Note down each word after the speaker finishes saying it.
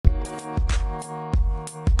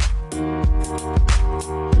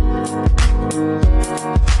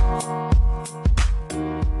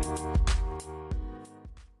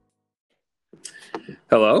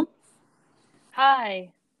Hello?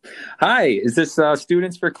 Hi. Hi, is this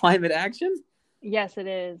Students for Climate Action? Yes, it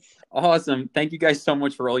is. Awesome. Thank you guys so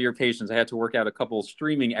much for all your patience. I had to work out a couple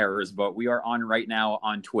streaming errors, but we are on right now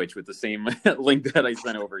on Twitch with the same link that I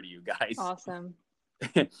sent over to you guys. Awesome.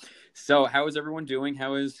 So, how is everyone doing?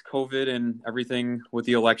 How is COVID and everything with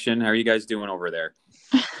the election? How are you guys doing over there?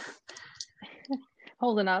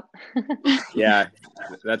 Holding up. Yeah,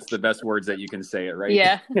 that's the best words that you can say it, right?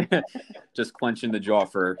 Yeah. Just clenching the jaw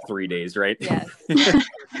for 3 days, right? Yes.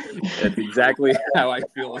 That's exactly how I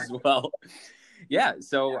feel as well. Yeah,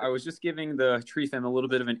 so I was just giving the Tree Fam a little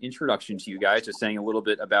bit of an introduction to you guys, just saying a little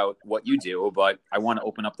bit about what you do, but I want to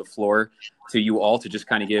open up the floor to you all to just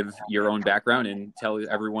kind of give your own background and tell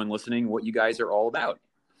everyone listening what you guys are all about.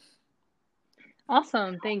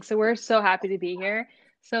 Awesome. Thanks. So we're so happy to be here.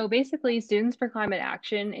 So basically, Students for Climate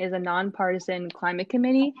Action is a nonpartisan climate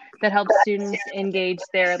committee that helps students engage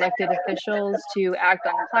their elected officials to act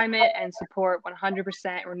on climate and support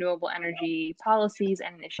 100% renewable energy policies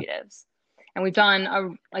and initiatives. And we've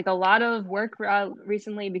done a lot of work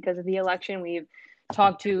recently because of the election. We've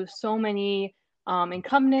talked to so many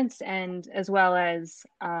incumbents and as well as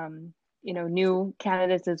new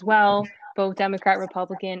candidates as well, both Democrat,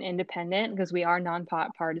 Republican, Independent, because we are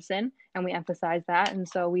nonpartisan and we emphasize that. And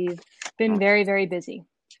so we've been very, very busy.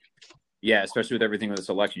 Yeah, especially with everything with this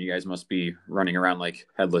election, you guys must be running around like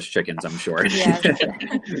headless chickens, I'm sure. Yes.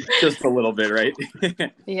 Just a little bit, right?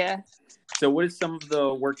 Yeah. So what is some of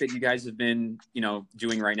the work that you guys have been,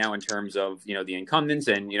 doing right now in terms of, the incumbents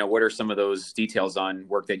and, what are some of those details on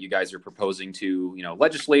work that you guys are proposing to,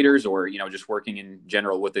 legislators or, just working in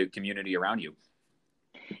general with the community around you?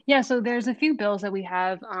 Yeah, so there's a few bills that we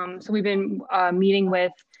have. So we've been meeting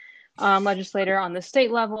with legislator on the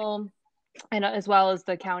state level, and as well as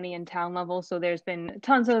the county and town level. So there's been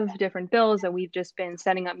tons of different bills that we've just been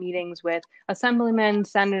setting up meetings with assemblymen,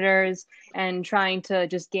 senators, and trying to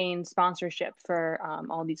just gain sponsorship for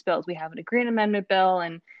all these bills. We have a green amendment bill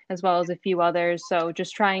and as well as a few others. So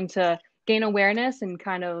just trying to gain awareness and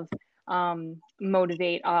kind of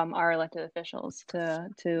motivate our elected officials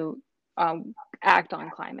to act on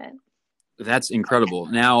climate. That's incredible.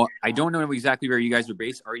 Now, I don't know exactly where you guys are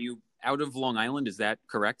based. Are you out of Long Island? Is that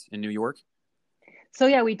correct, in New York? So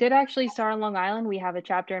yeah, we did actually start on Long Island. We have a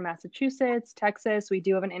chapter in Massachusetts, Texas. We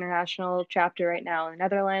do have an international chapter right now in the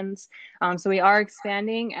Netherlands. So we are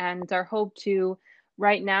expanding, and it's our hope to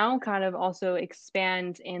right now kind of also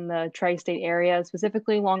expand in the tri-state area,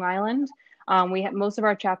 specifically Long Island. We have most of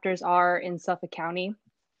our chapters are in Suffolk County.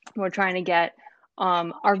 We're trying to get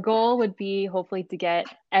our goal would be hopefully to get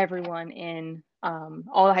everyone in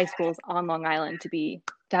all the high schools on Long Island to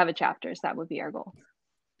have a chapter. So that would be our goal.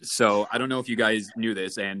 So I don't know if you guys knew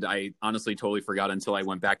this, and I honestly totally forgot until I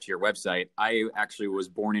went back to your website. I actually was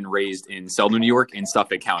born and raised in Selden, New York, in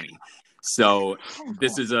Suffolk County. So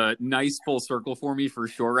this is a nice full circle for me for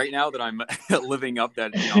sure right now that I'm living up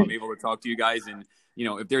that, I'm able to talk to you guys. And,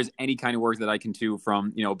 if there's any kind of work that I can do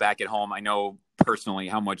from, back at home, I know personally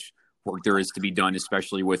how much work there is to be done,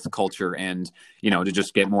 especially with culture and, to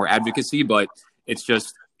just get more advocacy. But it's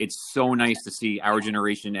so nice to see our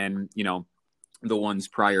generation and, the ones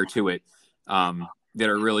prior to it that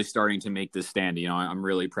are really starting to make this stand. I'm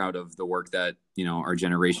really proud of the work that, our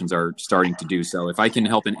generations are starting to do. So if I can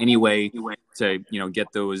help in any way to,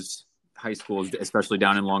 get those high schools, especially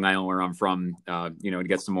down in Long Island where I'm from, to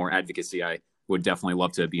get some more advocacy, I would definitely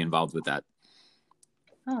love to be involved with that.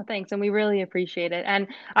 Oh, thanks. And we really appreciate it. And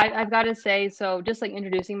I've got to say, so just like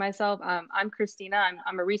introducing myself, I'm Christina.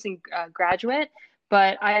 I'm a recent graduate,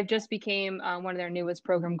 but I just became one of their newest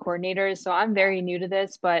program coordinators. So I'm very new to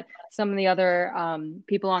this, but some of the other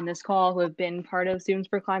people on this call who have been part of Students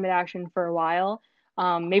for Climate Action for a while,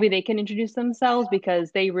 maybe they can introduce themselves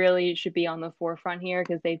because they really should be on the forefront here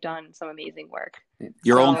because they've done some amazing work.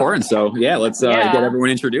 You're all important. So yeah, let's get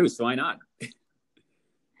everyone introduced. Why not?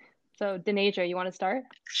 So, Denasia, you want to start?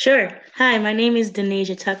 Sure. Hi, my name is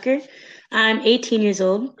Denasia Tucker. I'm 18 years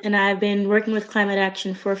old, and I've been working with climate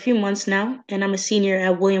action for a few months now, and I'm a senior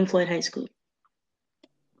at William Floyd High School.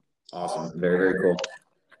 Awesome. Very, very cool.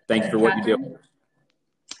 Thank you for what you do.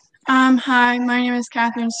 Hi, my name is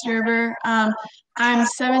Catherine Sturber. I'm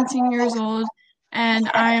 17 years old, and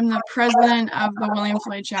I am the president of the William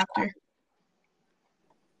Floyd chapter.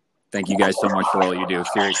 Thank you guys so much for all you do.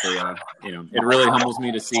 Seriously, it really humbles me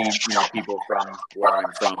to see, people from where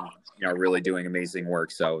I'm from, really doing amazing work.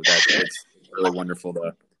 So it's really wonderful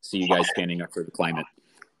to see you guys standing up for the climate.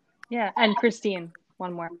 Yeah, and Christine,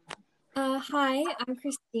 one more. Hi, I'm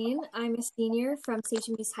Christine. I'm a senior from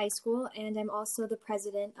HME's High School, and I'm also the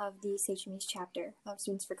president of the HME's chapter of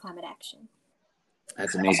Students for Climate Action.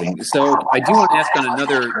 That's amazing. So I do want to ask on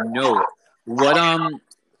another note, what are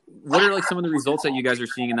like some of the results that you guys are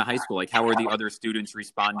seeing in the high school? Like, how are the other students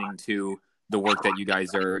responding to the work that you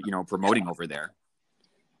guys are, promoting over there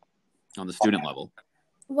on the student level?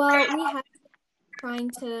 Well, we have been trying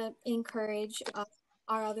to encourage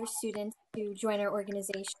our other students to join our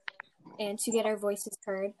organization and to get our voices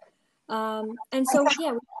heard. And so,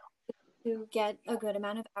 yeah, we to get a good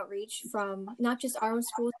amount of outreach from not just our own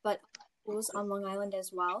schools, but schools on Long Island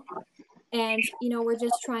as well. And, we're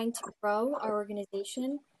just trying to grow our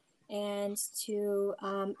organization and to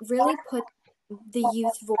really put the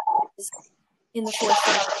youth voices in the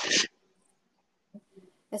forefront,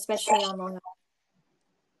 especially on Long Island.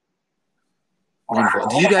 Wonderful.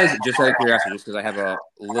 Do you guys, just out of curiosity, just because I have a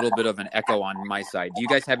little bit of an echo on my side, do you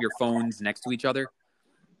guys have your phones next to each other?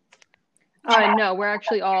 No, we're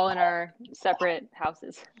actually all in our separate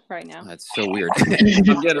houses right now. That's so weird. I'm getting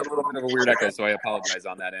a little bit of a weird echo, so I apologize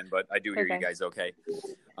on that end, but I do hear you guys okay.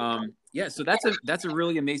 Yeah, so that's a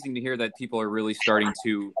really amazing to hear that people are really starting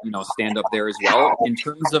to, stand up there as well. In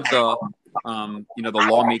terms of the, the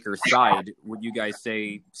lawmaker side, would you guys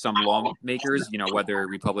say some lawmakers, whether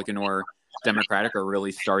Republican or Democratic, are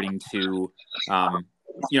really starting to,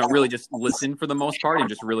 really just listen for the most part and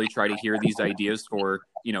just really try to hear these ideas for,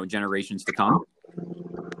 generations to come?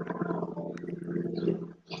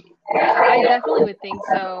 I definitely would think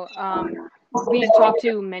so. We've talked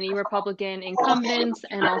to many Republican incumbents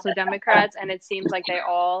and also Democrats, and it seems like they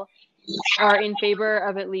all are in favor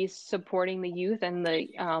of at least supporting the youth and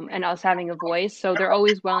and us having a voice. So they're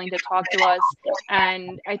always willing to talk to us,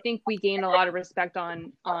 and I think we gain a lot of respect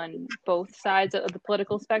on both sides of the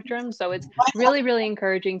political spectrum. So it's really, really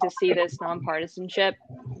encouraging to see this nonpartisanship.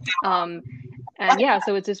 And yeah,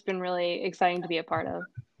 so it's just been really exciting to be a part of.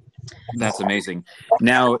 That's amazing.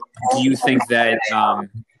 Now, do you think that,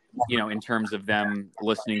 in terms of them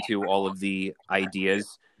listening to all of the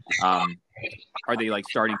ideas, are they like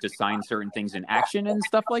starting to sign certain things in action and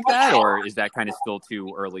stuff like that? Or is that kind of still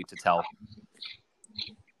too early to tell?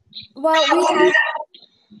 Well, we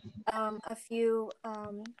have a few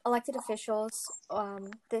elected officials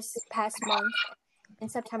this past month in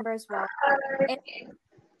September as well. And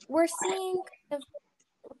we're seeing kind of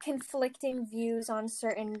conflicting views on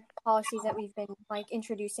certain policies that we've been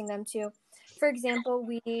introducing them to. For example,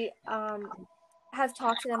 we have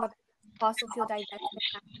talked to them about fossil fuel divestment.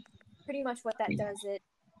 Pretty much what that does, it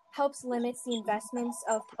helps limit the investments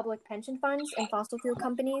of public pension funds and fossil fuel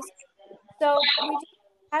companies. So we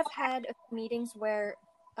have had meetings where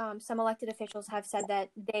some elected officials have said that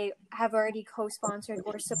they have already co-sponsored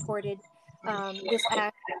or supported this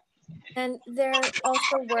act. And there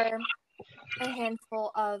also were a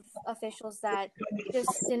handful of officials that just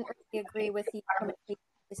didn't really agree with the implementation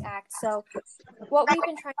of this act. So what we've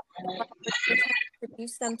been trying to do is we're trying to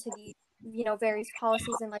introduce them to the various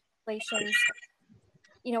policies and legislations.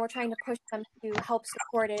 We're trying to push them to help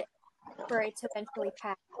support it for it to eventually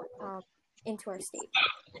pass into our state.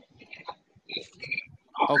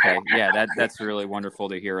 Okay, yeah, that's really wonderful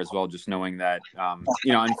to hear as well. Just knowing that,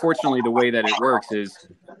 unfortunately, the way that it works is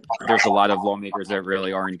there's a lot of lawmakers that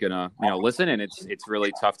really aren't gonna, listen, and it's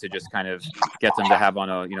really tough to just kind of get them to have on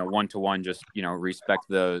a, one-to-one, just respect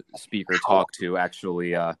the speaker talk to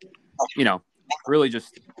actually, really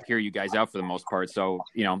just hear you guys out for the most part. So,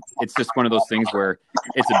 it's just one of those things where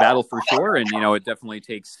it's a battle for sure. And, it definitely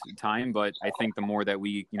takes time, but I think the more that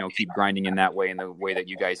we, keep grinding in that way and the way that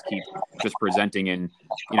you guys keep just presenting and,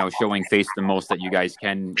 showing face the most that you guys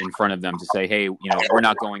can in front of them to say, hey, we're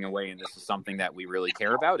not going away and this is something that we really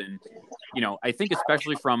care about. And, I think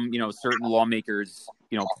especially from, certain lawmakers,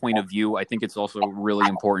 point of view, I think it's also really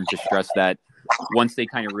important to stress that once they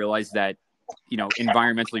kind of realize that,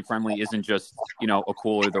 environmentally friendly isn't just, a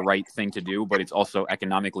cool or the right thing to do, but it's also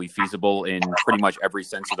economically feasible in pretty much every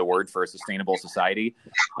sense of the word for a sustainable society.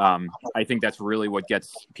 I think that's really what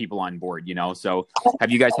gets people on board, So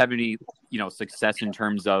have you guys had any, success in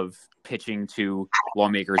terms of pitching to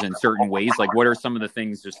lawmakers in certain ways? Like, what are some of the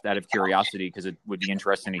things, just out of curiosity, because it would be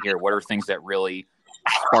interesting to hear, what are things that really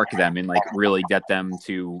spark them and really get them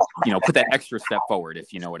to, put that extra step forward,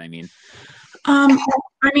 if you know what I mean? From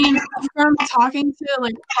talking to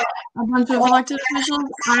a bunch of elected officials,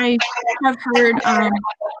 I have heard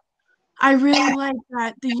I really like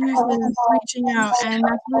that the youth is reaching out, and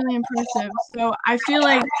that's really impressive. So I feel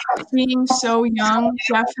like being so young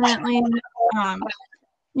definitely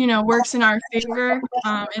works in our favor.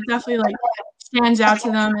 It definitely stands out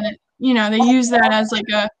to them, and they use that as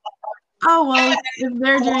oh well, if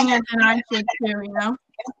they're doing it, then I should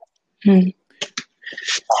too.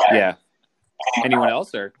 Yeah. Anyone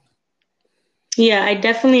else, or? Yeah, I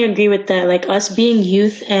definitely agree with that. Like us being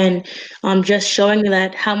youth and just showing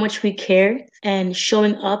that how much we care and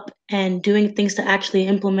showing up and doing things to actually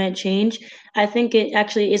implement change. I think it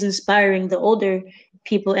actually is inspiring the older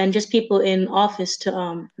people and just people in office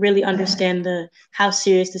to really understand the how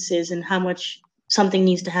serious this is and how much something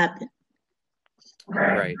needs to happen.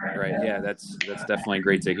 Right. Yeah, that's definitely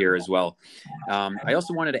great to hear as well. I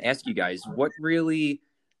also wanted to ask you guys what really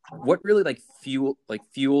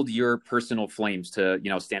fueled your personal flames to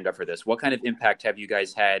stand up for this. What kind of impact have you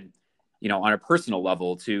guys had on a personal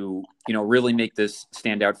level to really make this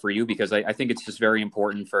stand out for you? Because I think it's just very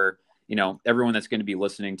important for everyone that's going to be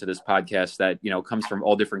listening to this podcast that comes from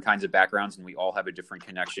all different kinds of backgrounds, and we all have a different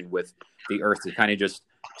connection with the earth, to kind of just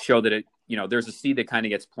show that there's a seed that kind of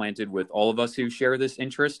gets planted with all of us who share this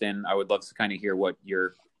interest. And I would love to kind of hear what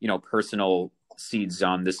your personal seeds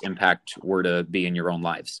on this impact were to be in your own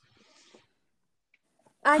lives.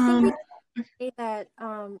 I think we Um, say that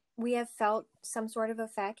we have felt some sort of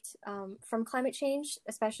effect from climate change,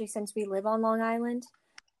 especially since we live on Long Island.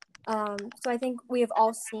 So I think we have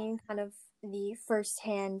all seen kind of the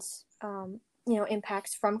firsthand,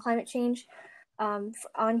 impacts from climate change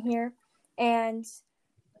on here. And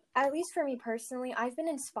at least for me personally, I've been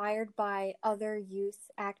inspired by other youth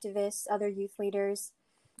activists, other youth leaders,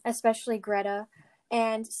 especially Greta,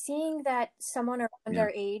 and seeing that someone around Yeah.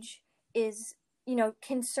 our age is,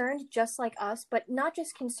 concerned just like us, but not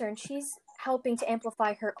just concerned. She's helping to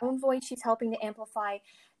amplify her own voice. She's helping to amplify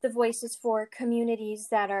the voices for communities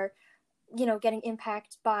that are, getting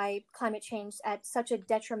impacted by climate change at such a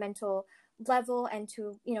detrimental level and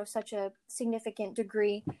to, such a significant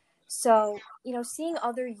degree. So, seeing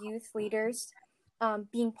other youth leaders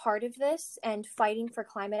being part of this and fighting for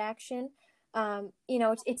climate action,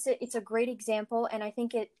 it's a great example, and I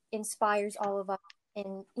think it inspires all of us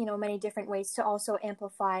in many different ways to also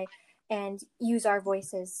amplify and use our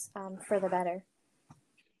voices for the better.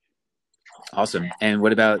 Awesome. And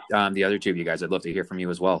what about the other two of you guys? I'd love to hear from you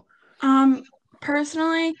as well.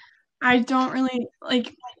 Personally, I don't really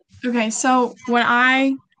like. Okay, so what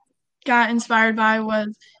I got inspired by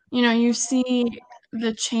was, you see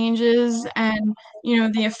the changes and,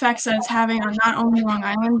 the effects that it's having on not only Long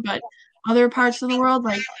Island, but other parts of the world,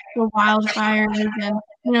 like the wildfires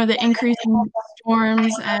and, the increase in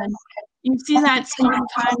storms. And you see that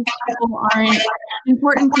sometimes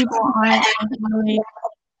important people aren't really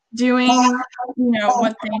doing,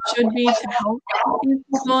 what they should be to help these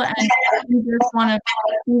people, and you just want to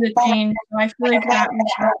see the change. So I feel like that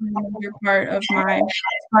was definitely a major part of my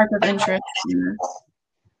spark of interest in this.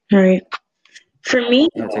 Right. For me,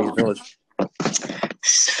 Yeah, it takes a village.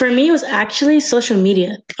 it was actually social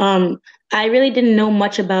media. I really didn't know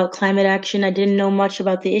much about climate action. I didn't know much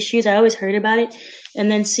about the issues. I always heard about it,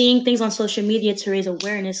 and then seeing things on social media to raise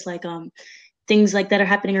awareness, like things like that are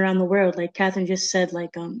happening around the world. Like Catherine just said,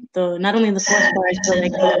 like the not only the forest fires, but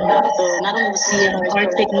like the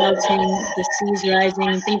Arctic melting, the seas rising,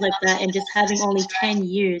 and things like that, and just having only 10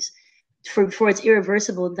 years before it's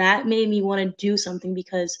irreversible. That made me want to do something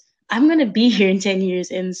because I'm gonna be here in 10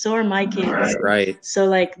 years, and so are my kids. Right. So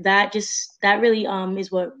like that really is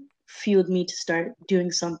what fueled me to start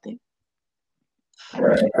doing something.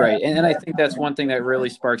 Right. And I think that's one thing that really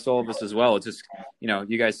sparks all of us as well. It's just,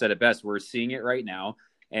 you guys said it best. We're seeing it right now.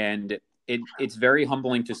 And it's very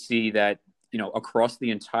humbling to see that, across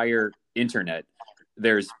the entire internet,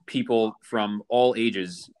 there's people from all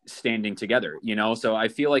ages standing together, So I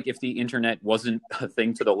feel like if the internet wasn't a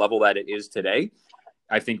thing to the level that it is today,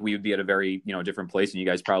 I think we would be at a very, different place. And you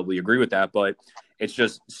guys probably agree with that. But it's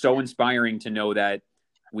just so inspiring to know that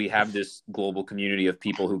we have this global community of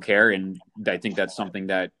people who care. And I think that's something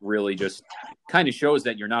that really just kind of shows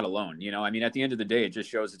that you're not alone. I mean, at the end of the day, it just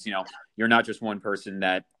shows it's, you're not just one person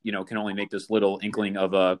that, can only make this little inkling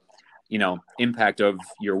of a, impact of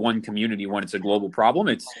your one community when it's a global problem.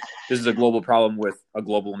 This is a global problem with a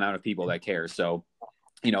global amount of people that care. So,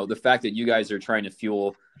 the fact that you guys are trying to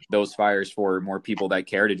fuel those fires for more people that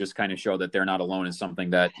care, to just kind of show that they're not alone, is something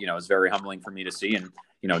that, is very humbling for me to see. And,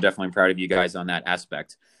 definitely proud of you guys on that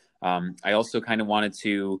aspect. I also kind of wanted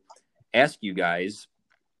to ask you guys,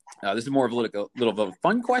 this is more of a little of a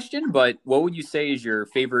fun question, but what would you say is your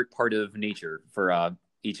favorite part of nature for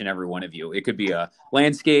each and every one of you? It could be a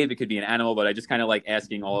landscape, it could be an animal, but I just kind of like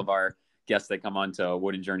asking all of our guests that come on to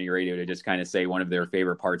Wooden Journey Radio to just kind of say one of their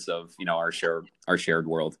favorite parts of, our shared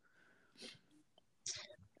world.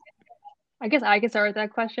 I guess I could start with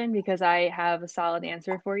that question because I have a solid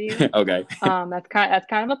answer for you. Okay. That's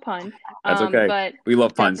kind of a pun. That's okay. But we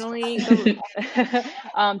love puns. Definitely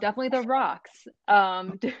definitely the rocks.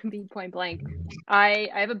 To be point blank. I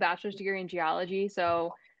have a bachelor's degree in geology,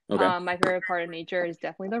 so Okay. My favorite part of nature is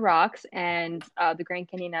definitely the rocks and the Grand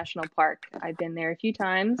Canyon National Park. I've been there a few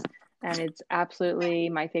times, and it's absolutely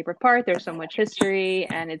my favorite part. There's so much history,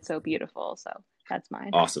 and it's so beautiful. So that's mine.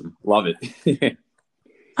 Awesome. Love it.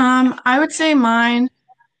 I would say mine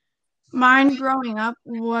growing up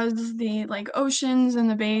was the like oceans and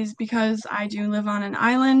the bays because I do live on an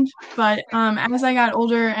island. But as I got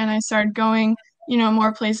older and I started going,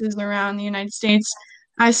 more places around the United States,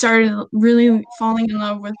 I started really falling in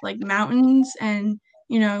love with like mountains and,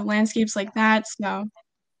 landscapes like that. So,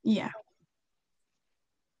 yeah.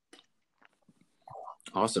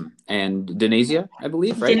 Awesome. And Denasia, I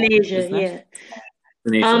believe, right? Denasia, Is next? yeah.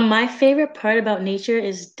 Denasia. My favorite part about nature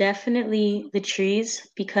is definitely the trees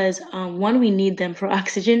because one, we need them for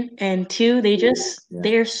oxygen, and two, Yeah.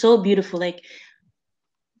 they're so beautiful, like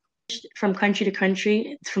from country to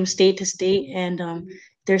country, from state to state, and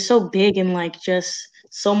they're so big and like just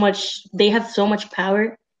so much. They have so much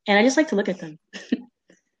power, and I just like to look at them.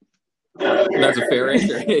 That's a fair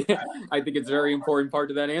answer. I think it's a very important part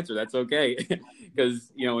of that answer. That's okay.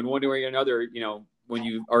 Because, in one way or another, when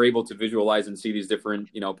you are able to visualize and see these different,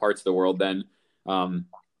 parts of the world, then,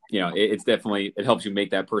 it's definitely, it helps you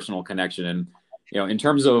make that personal connection. And, in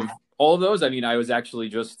terms of all of those, I mean, I was actually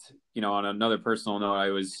just, on another personal note, I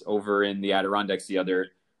was over in the Adirondacks the other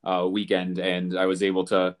weekend, and I was able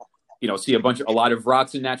to, see a lot of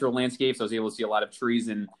rocks and natural landscapes. I was able to see a lot of trees,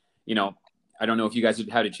 and, I don't know if you guys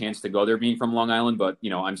had a chance to go there being from Long Island, but,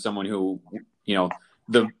 I'm someone who,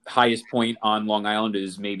 the highest point on Long Island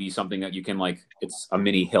is maybe something that you can it's a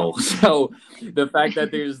mini hill. So the fact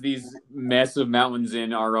that there's these massive mountains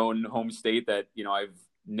in our own home state that, I've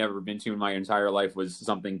never been to in my entire life was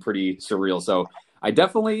something pretty surreal. So I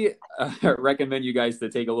definitely recommend you guys to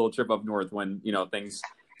take a little trip up north when, things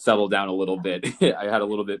settle down a little bit. I had a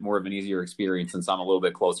little bit more of an easier experience since I'm a little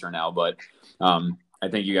bit closer now, but, I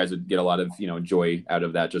think you guys would get a lot of, joy out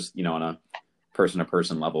of that, just, on a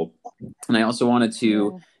person-to-person level. And I also wanted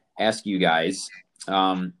to ask you guys,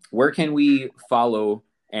 where can we follow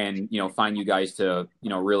and, find you guys to,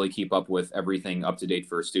 really keep up with everything up to date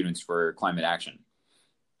for students for climate action?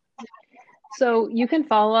 So you can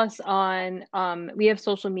follow us on, we have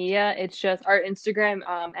social media. It's just our Instagram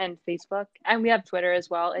and Facebook, and we have Twitter as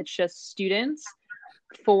well. It's just students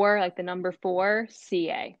for like the number 4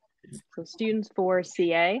 CA. So students for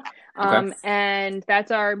CA. Okay. And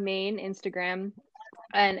that's our main Instagram.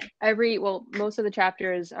 And most of the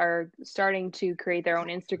chapters are starting to create their own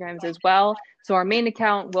Instagrams as well. So our main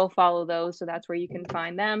account will follow those. So that's where you can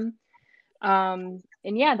find them. And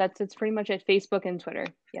yeah, it's pretty much at Facebook and Twitter.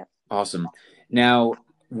 Yeah. Awesome. Now,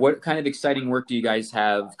 what kind of exciting work do you guys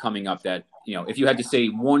have coming up that, if you had to say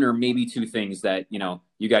one or maybe two things that,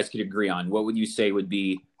 you guys could agree on, what would you say would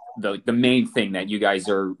be the main thing that you guys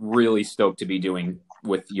are really stoked to be doing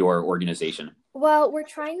with your organization? Well, we're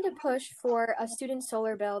trying to push for a student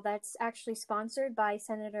solar bill that's actually sponsored by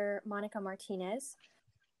Senator Monica Martinez.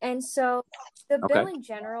 And so the bill in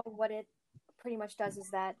general, what it pretty much does is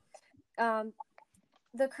that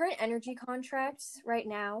the current energy contracts right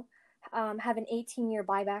now have an 18-year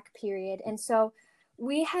buyback period. And so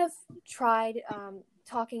we have tried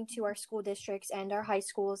talking to our school districts and our high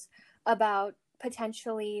schools about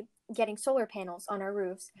potentially getting solar panels on our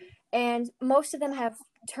roofs. And most of them have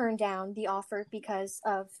turned down the offer because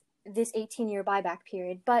of this 18-year buyback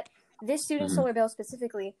period. But this student solar bill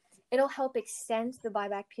specifically, it'll help extend the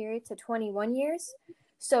buyback period to 21 years.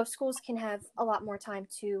 So schools can have a lot more time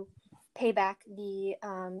to pay back the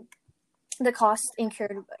cost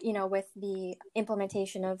incurred, with the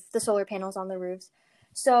implementation of the solar panels on the roofs.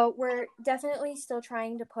 So we're definitely still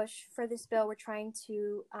trying to push for this bill. We're trying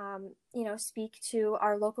to, speak to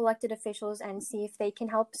our local elected officials and see if they can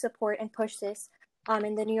help support and push this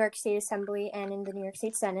in the New York State Assembly and in the New York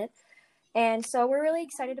State Senate. And so we're really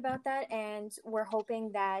excited about that. And we're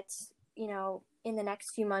hoping that, in the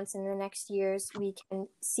next few months and the next years, we can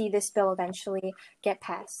see this bill eventually get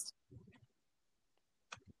passed.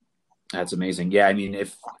 That's amazing. Yeah. I mean,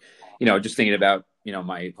 if, just thinking about,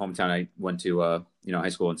 my hometown, I went to, high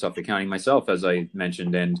school in Suffolk County myself, as I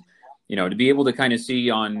mentioned, and, to be able to kind of see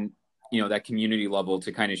on, that community level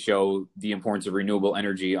to kind of show the importance of renewable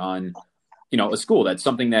energy on, a school, that's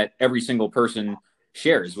something that every single person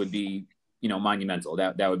shares would be, monumental.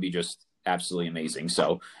 That would be just absolutely amazing.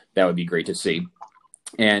 So that would be great to see.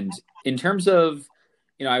 And in terms of,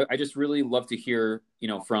 I just really love to hear,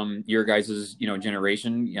 from your guys's,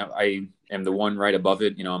 generation. I am the one right above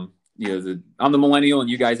it. I'm the millennial, and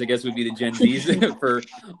you guys, I guess, would be the Gen Zs for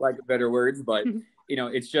lack of better words. But,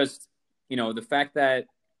 it's just, the fact that,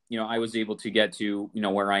 I was able to get to,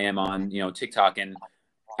 where I am on, TikTok, and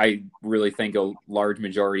I really think a large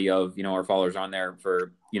majority of, our followers on there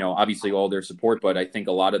for, obviously all their support, but I think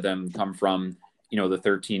a lot of them come from, the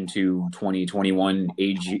 13 to 20, 21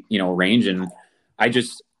 age, range. And I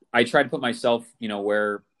try to put myself,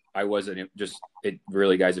 where I was, and it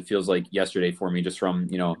really, guys, it feels like yesterday for me, just from,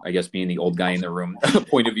 I guess being the old guy in the room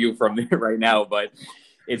point of view from right now, but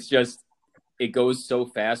it's just, it goes so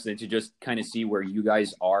fast, and to just kind of see where you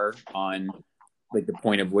guys are on like the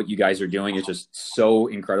point of what you guys are doing is just so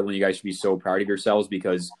incredible. And you guys should be so proud of yourselves,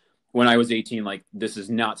 because when I was 18, like, this is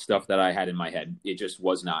not stuff that I had in my head. It just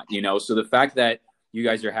was not, so the fact that you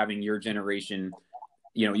guys are having your generation,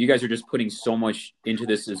 you guys are just putting so much into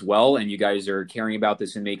this as well. And you guys are caring about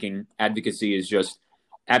this and making advocacy is just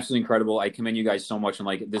absolutely incredible. I commend you guys so much. And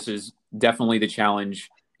like, this is definitely the challenge,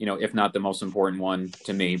 if not the most important one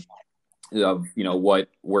to me of, what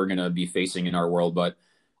we're going to be facing in our world. But,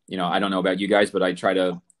 I don't know about you guys, but I try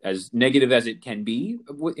to, as negative as it can be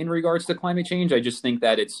in regards to climate change, I just think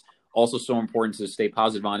that it's also so important to stay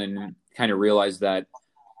positive on and kind of realize that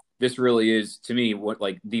this really is, to me, what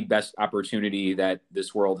like the best opportunity that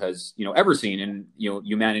this world has, ever seen in,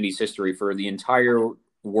 humanity's history, for the entire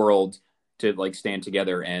world to like stand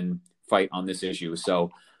together and fight on this issue.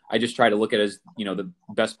 So I just try to look at it as, the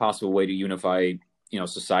best possible way to unify,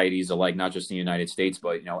 societies alike, not just in the United States,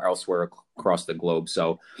 but, elsewhere across the globe.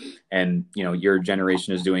 So, and, your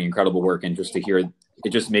generation is doing incredible work, and just to hear, it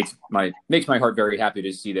just makes my heart very happy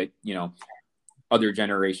to see that, other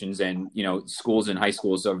generations and, schools and high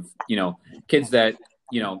schools of, kids that,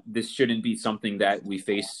 this shouldn't be something that we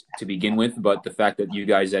face to begin with, but the fact that you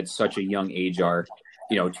guys at such a young age are,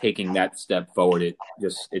 taking that step forward,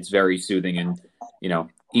 it's very soothing, and,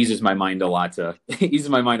 eases my mind a lot to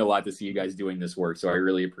see you guys doing this work. So I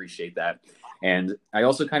really appreciate that. And I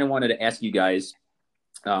also kind of wanted to ask you guys,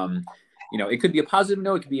 it could be a positive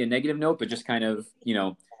note, it could be a negative note, but just kind of,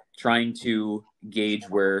 trying to gauge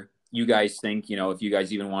where you guys think, if you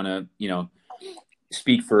guys even want to,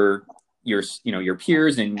 speak for your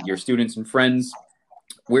peers and your students and friends,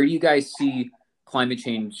 where do you guys see climate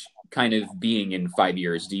change kind of being in 5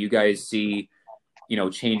 years? Do you guys see,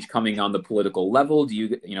 change coming on the political level? Do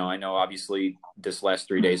you, I know obviously this last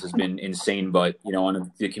 3 days has been insane, but, on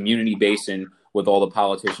the community base and with all the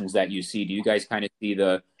politicians that you see, do you guys kind of see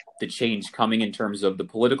the change coming in terms of the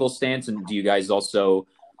political stance? And do you guys also,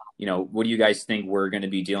 what do you guys think we're going to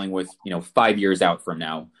be dealing with, 5 years out from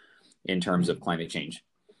now in terms of climate change?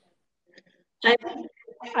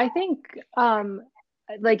 I think,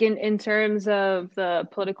 like in terms of the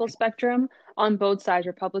political spectrum, on both sides,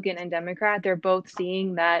 Republican and Democrat, they're both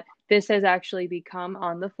seeing that this has actually become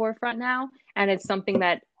on the forefront now. And it's something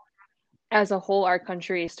that, as a whole, our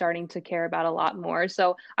country is starting to care about a lot more.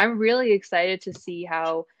 So I'm really excited to see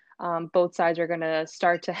how both sides are going to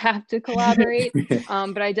start to have to collaborate.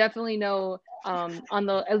 But I definitely know,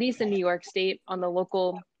 at least in New York State, on the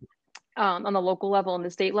local level and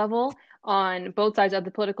the state level, on both sides of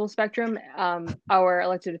the political spectrum, our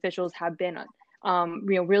elected officials have been,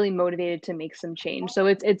 really motivated to make some change. So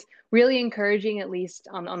it's really encouraging, at least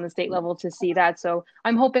on the state level, to see that. So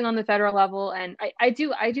I'm hoping on the federal level, and I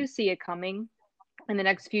do see it coming in the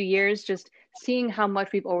next few years, just seeing how much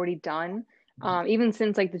we've already done, even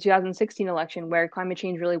since like the 2016 election, where climate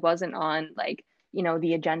change really wasn't on like,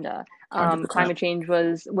 the agenda. Climate change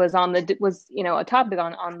was a topic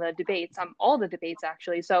on the debates, all the debates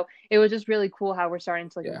actually. So it was just really cool how we're starting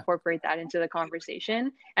to incorporate that into the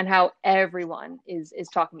conversation, and how everyone is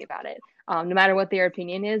talking about it. No matter what their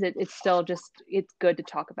opinion is, it's still it's good to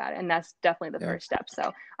talk about it, and that's definitely the first step.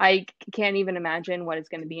 So I can't even imagine what it's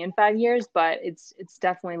going to be in 5 years, but it's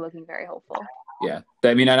definitely looking very hopeful. Yeah,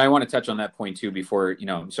 I mean, and I want to touch on that point too before,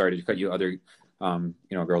 I'm sorry to cut you other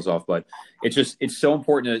girls off, but it's so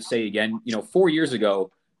important to say again, 4 years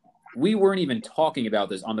ago, we weren't even talking about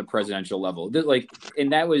this on the presidential level.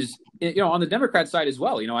 And that was, on the Democrat side as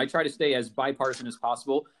well. I try to stay as bipartisan as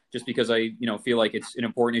possible, just because I, feel like it's an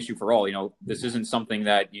important issue for all. This isn't something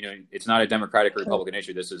that, it's not a Democratic or Republican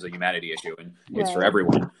issue. This is a humanity issue, and it's for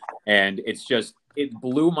everyone. And it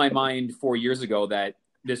blew my mind 4 years ago that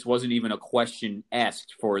this wasn't even a question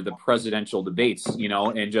asked for the presidential debates,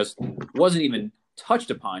 and just wasn't even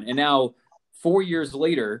touched upon. And now 4 years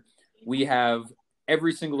later, we have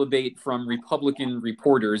every single debate from Republican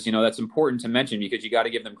reporters. That's important to mention, because you got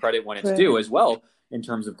to give them credit when it's due as well in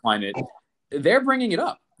terms of climate. They're bringing it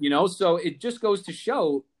up, so it just goes to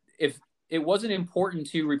show, if it wasn't important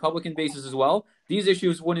to Republican bases as well, these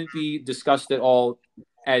issues wouldn't be discussed at all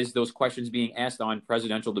as those questions being asked on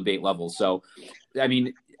presidential debate levels. So, I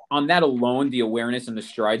mean, on that alone, the awareness and the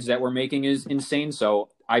strides that we're making is insane. So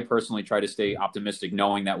I personally try to stay optimistic,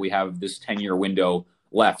 knowing that we have this 10-year window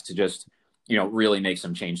left to just, really make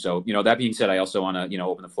some change. So, that being said, I also want to,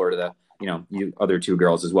 open the floor to the, you other two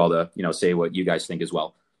girls as well to, say what you guys think as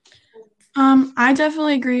well. I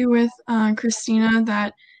definitely agree with Christina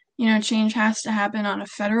that, change has to happen on a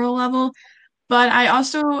federal level. But I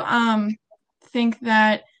also think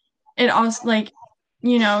that it also, like,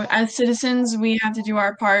 as citizens, we have to do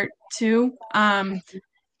our part too.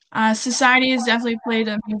 Society has definitely played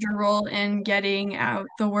a major role in getting out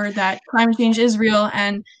the word that climate change is real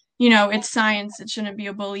and, it's science. It shouldn't be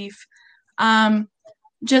a belief.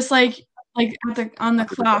 Just like on the 100%.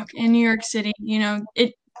 clock in New York City,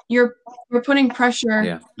 we're putting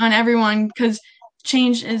pressure on everyone because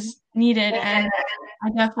change is needed, and I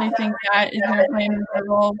definitely think that is going to play a major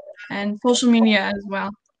role, and social media as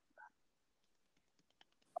well.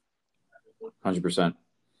 100%.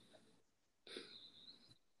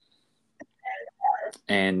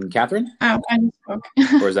 And Catherine? Oh, I just spoke.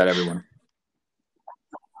 Or is that everyone?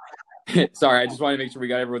 Sorry, I just wanted to make sure we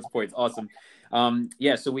got everyone's points. Awesome.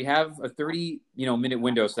 So we have a 30-minute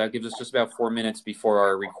window, so that gives us just about 4 minutes before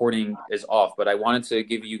our recording is off. But I wanted to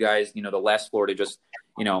give you guys, the last floor to just,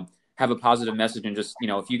 have a positive message, and just,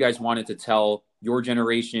 if you guys wanted to tell your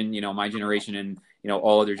generation, my generation, and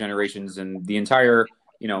all other generations, and the entire,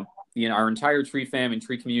 our entire tree fam and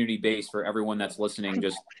tree community base, for everyone that's listening,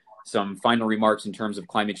 just some final remarks in terms of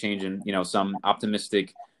climate change and, some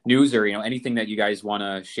optimistic news, or, anything that you guys want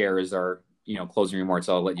to share as our, closing remarks.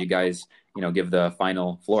 I'll let you guys, give the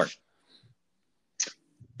final floor.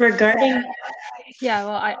 Regarding, Yeah,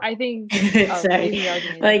 well, I think sorry,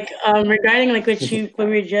 regarding like what we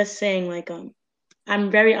were just saying,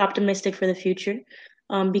 I'm very optimistic for the future,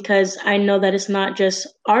 because I know that it's not just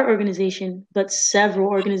our organization, but several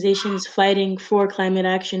organizations fighting for climate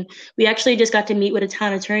action. We actually just got to meet with a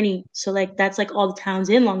town attorney, so that's all the towns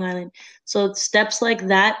in Long Island. So steps like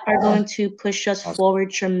that are going to push us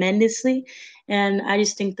forward tremendously, and I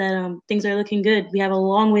just think that things are looking good. We have a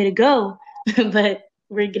long way to go, but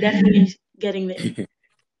we're definitely getting there.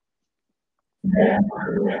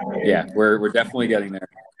 Yeah, we're definitely getting there.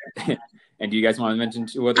 And do you guys want to mention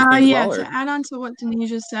two other things? To add on to what Denise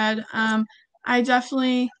just said, I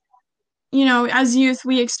definitely, as youth,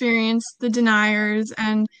 we experience the deniers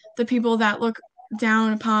and the people that look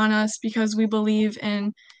down upon us because we believe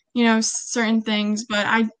in, certain things. But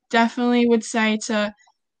I definitely would say to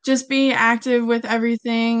just be active with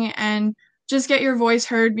everything and just get your voice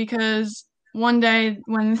heard, because one day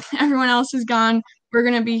when everyone else is gone, we're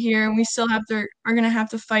going to be here and we still are going to have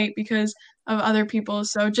to fight because of other people.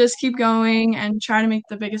 So just keep going and try to make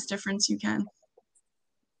the biggest difference you can.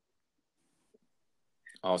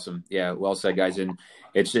 Awesome. Yeah, well said, guys. And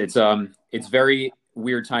it's very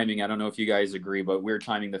weird timing. I don't know if you guys agree, but weird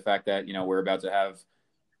timing, the fact that, we're about to have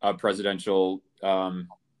a presidential,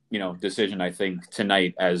 decision, I think,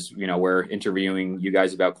 tonight, as, we're interviewing you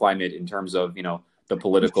guys about climate in terms of, the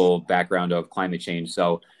political background of climate change.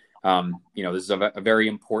 So, this is a very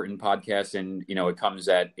important podcast, and, it comes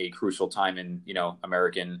at a crucial time in,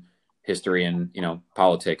 American history and,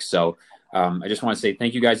 politics. So I just want to say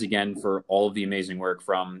thank you guys again for all of the amazing work,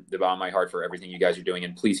 from the bottom of my heart, for everything you guys are doing.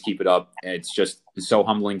 And please keep it up. It's just so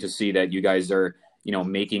humbling to see that you guys are,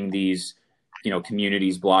 making these,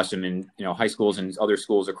 communities blossom in, high schools and other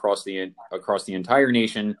schools across the entire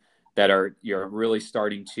nation, that are, really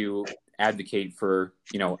starting to advocate for,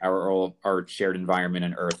 our shared environment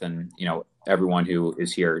and earth, and, everyone who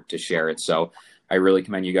is here to share it. So I really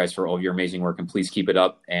commend you guys for all of your amazing work, and please keep it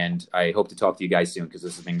up. And I hope to talk to you guys soon, because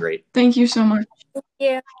this has been great. Thank you so much.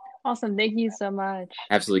 Yeah. Awesome. Thank you so much.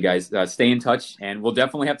 Absolutely, guys. Stay in touch, and we'll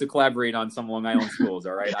definitely have to collaborate on some Long Island schools.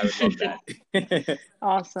 All right. I would love that.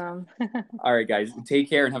 Awesome. All right, guys. Take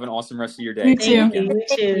care and have an awesome rest of your day. You too. You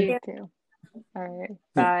too. You too. All right.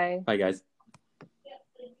 Bye. Bye, guys.